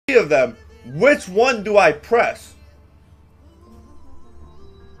of them. Which one do I press?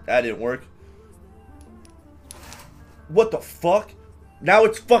 That didn't work. What the fuck? Now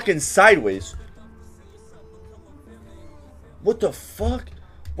it's fucking sideways. What the fuck?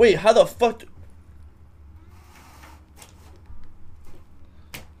 Wait, how the fuck?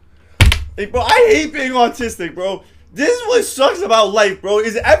 Hey, bro, I hate being autistic, bro. This is what sucks about life, bro.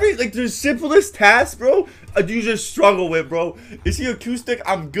 Is every, like, the simplest task, bro, you just struggle with, bro. Is he acoustic?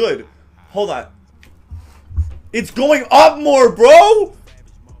 I'm good. Hold on. It's going up more, bro.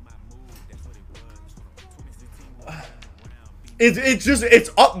 It's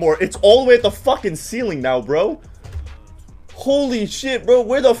up more. It's all the way at the fucking ceiling now, bro. Holy shit, bro.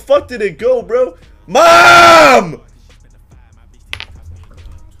 Where the fuck did it go, bro? Mom!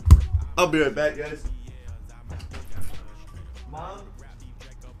 I'll be right back, guys.